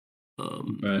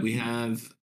But We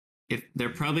have, if they're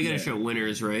probably going to show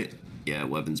winners, right? Yeah,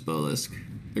 Wevans, Boalisk.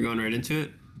 They're going right into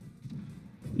it?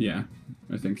 yeah,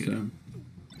 I think so.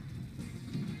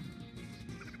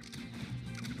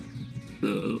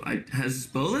 So, has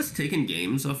Boalisk taken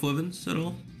games off Wevans at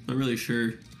all? Not really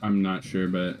sure. I'm not sure,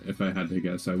 but if I had to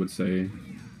guess, I would say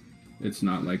it's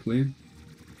not likely.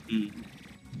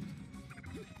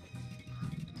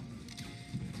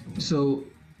 So,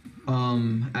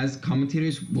 as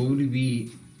commentators, what would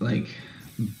we like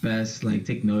best like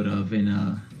take note of in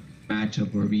a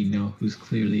matchup where we know who's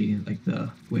clearly like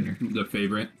the winner? The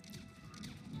favorite.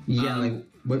 Yeah, like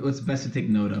what's best to take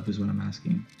note of is what I'm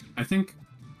asking. I think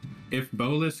if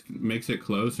Boalisk makes it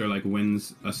close or like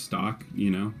wins a stock,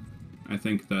 I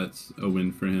think that's a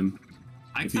win for him.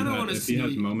 I kind of want to see. If he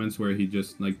has moments where he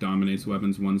just like dominates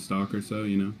Wevans one stock or so,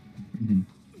 Mm-hmm.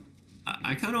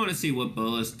 I kind of want to see what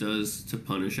Boalisk does to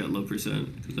punish at low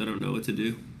percent, because I don't know what to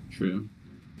do. True.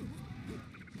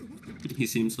 He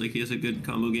seems like he has a good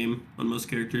combo game on most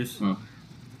characters. Well,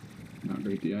 not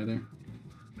great D either.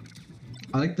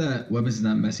 I like that Webs is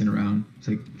not messing around. It's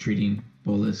like treating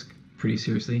Boalisk pretty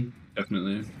seriously.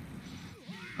 Definitely.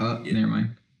 Never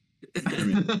mind.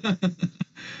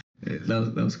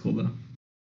 that was cool though.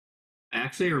 I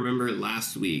actually remember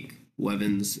last week,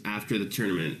 Wevans after the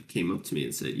tournament came up to me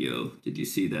and said, "Yo, did you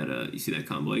see that? You see that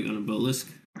combo I got on Boalisk?"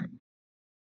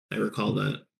 I recall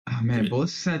that. Oh man, Boalisk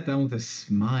sat down with a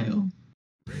smile.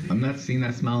 I'm not seeing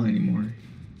that smile anymore.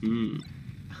 Don't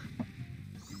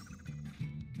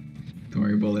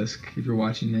worry, Boalisk, if you're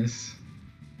watching this.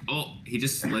 Oh, he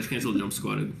just ledge cancel jump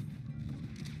squatted.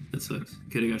 That sucks.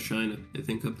 Could have got shine, I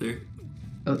think, up there.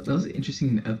 Oh, that was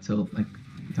interesting up tilt, like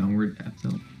downward up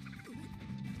tilt.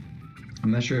 I'm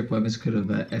not sure if Wevans could have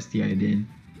SDI'd in.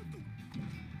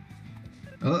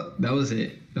 Oh, that was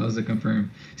it. That was a confirm.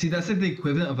 See, that's like the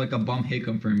equivalent of like a bomb hit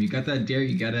confirm. You got that dare,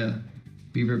 you gotta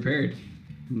be prepared.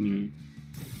 Oof,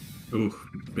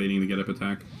 baiting the get up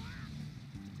attack.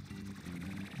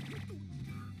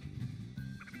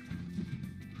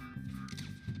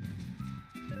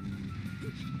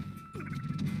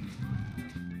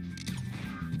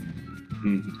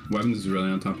 Wevans is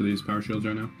really on top of these power shields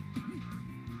right now.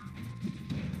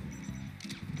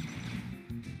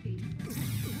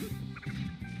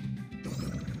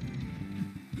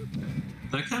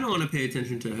 I kind of want to pay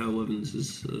attention to how Wevans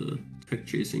is tech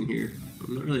chasing here.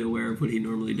 I'm not really aware of what he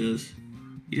normally does.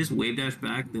 He just wave dash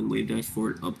back, then wave dash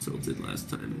forward up tilted last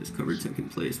time and just covered tech in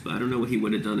place, but I don't know what he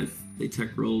would have done if they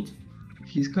tech rolled.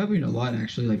 He's covering a lot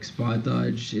actually, like spot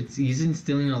dodge. He's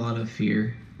instilling a lot of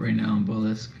fear right now in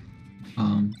Boalisk.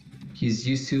 He's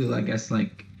used to, I guess,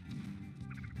 like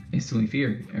instilling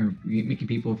fear or making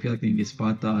people feel like they need to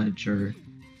spot dodge or.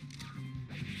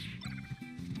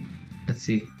 Let's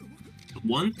see.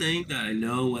 One thing that I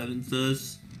know Wevans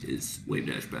does is wave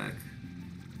dash back.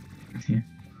 Yeah.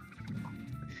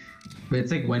 But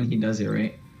it's like when he does it,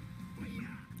 right?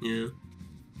 Yeah.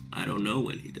 I don't know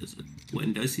when he does it.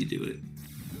 When does he do it?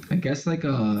 I guess like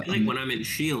when I'm in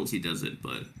shields he does it,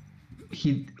 but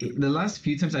the last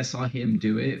few times I saw him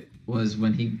do it was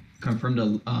when he confirmed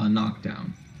a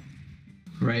knockdown.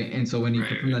 Right? And so when he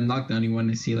confirmed the knockdown, you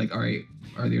want to see like, all right,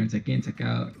 are they gonna take in, take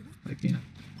out? Like,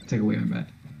 take away my bad.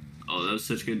 Oh, that was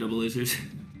such good double lasers.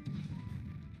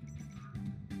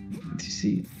 Let's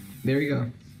see. There you go.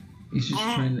 He's just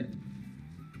trying to.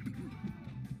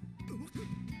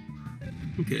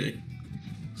 Okay.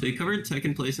 So he covered tech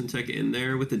in place and tech in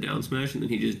there with the down smash, and then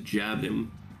he just jabbed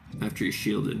him after he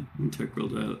shielded and tech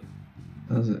rolled out.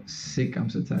 That was a sick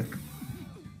Amps attack.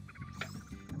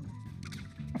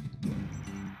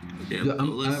 Yeah,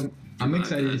 I'm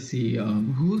excited to see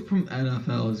who from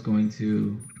NFL is going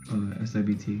to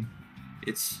SIBT.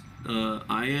 It's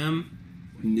I am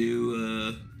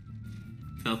new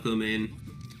Falco main.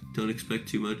 Don't expect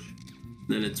too much.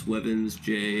 Then it's Wevans,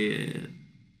 Jay, and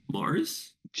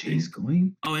Mars. Jay's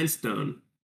going? Oh, and Stone.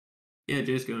 Yeah,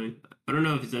 Jay's going. I don't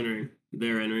know if he's entering.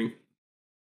 They're entering.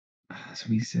 That's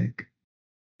gonna be sick.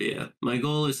 But yeah, my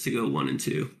goal is to go 1 and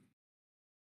 2.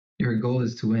 Your goal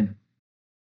is to win.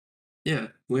 Yeah,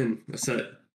 win. That's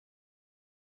it.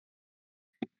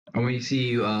 I want to see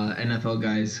you NFL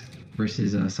guys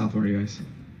versus South Florida guys.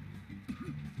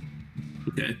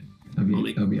 Okay. I'll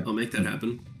make that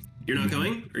happen. You're not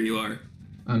going, or you are?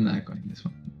 I'm not going this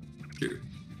one. Sure.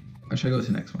 Or should I go to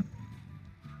the next one?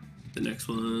 The next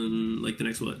one, like the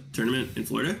next what? Tournament in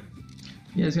Florida?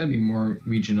 Yeah, it's gotta be more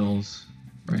regionals,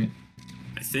 right?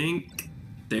 I think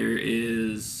there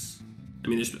is. I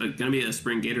mean, there's gonna be a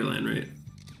Spring Gatorland, right?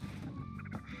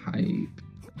 Hype.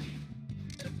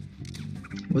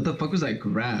 What the fuck was that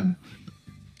grab?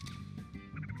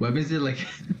 Wevans did like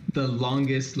the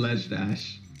longest ledge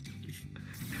dash.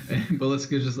 And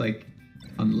Boalisk is just like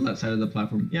on the left side of the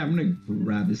platform. Yeah, I'm gonna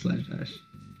grab this ledge dash.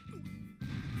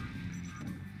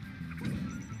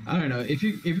 I don't know if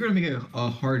you're gonna make a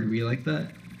hard read like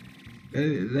that.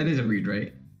 That is a read,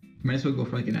 right? Might as well go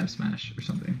for like an F smash or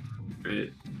something.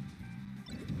 Right.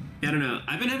 I don't know.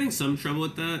 I've been having some trouble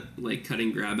with that, like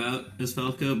cutting grab out as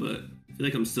Falco, but I feel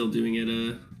like I'm still doing it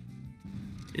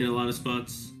in a lot of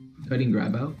spots. Cutting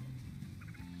grab out?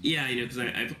 Yeah, you know,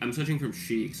 because I'm switching from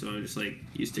Sheik, so I'm just like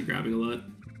used to grabbing a lot.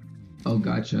 Oh,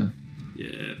 gotcha.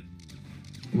 Yeah.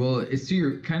 Well, it's to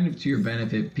your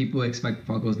benefit. People expect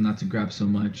Falcos not to grab so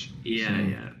much. Yeah, so.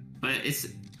 yeah. But it's,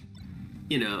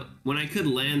 you know, when I could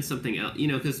land something else, you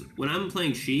know, because when I'm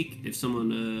playing Sheik, if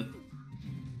someone,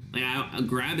 like, a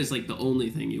grab is like the only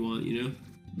thing you want, you know?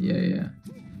 Yeah, yeah.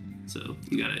 So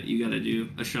you gotta do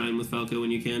a shine with Falco when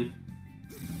you can.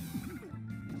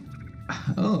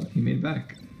 Oh, he made it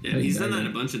back. Yeah, he's done that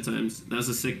a bunch of times. That was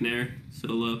a sick nair, so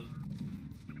low.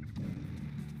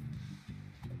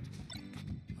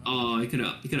 Oh, he could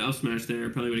up smash there.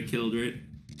 Probably would have killed, right?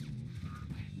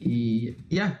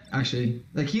 Yeah, actually,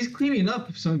 like he's cleaning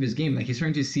up some of his game. Like he's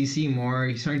starting to CC more.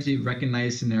 He's starting to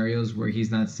recognize scenarios where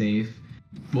he's not safe.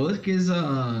 Boalisk is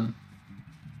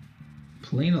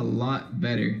playing a lot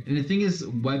better. And the thing is,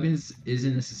 Wevans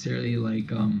isn't necessarily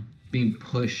like being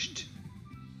pushed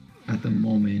at the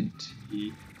moment.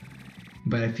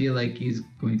 But I feel like he's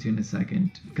going to in a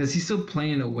second. Because he's still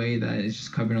playing in a way that is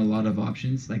just covering a lot of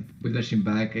options. Like with dashing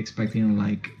back, expecting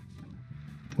like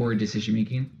poor decision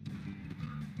making.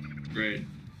 Right.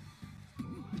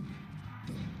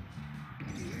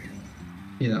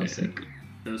 Yeah, that was sick.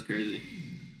 That was crazy.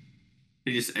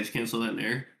 Did you just edge cancel that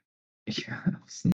nair? Yeah, that was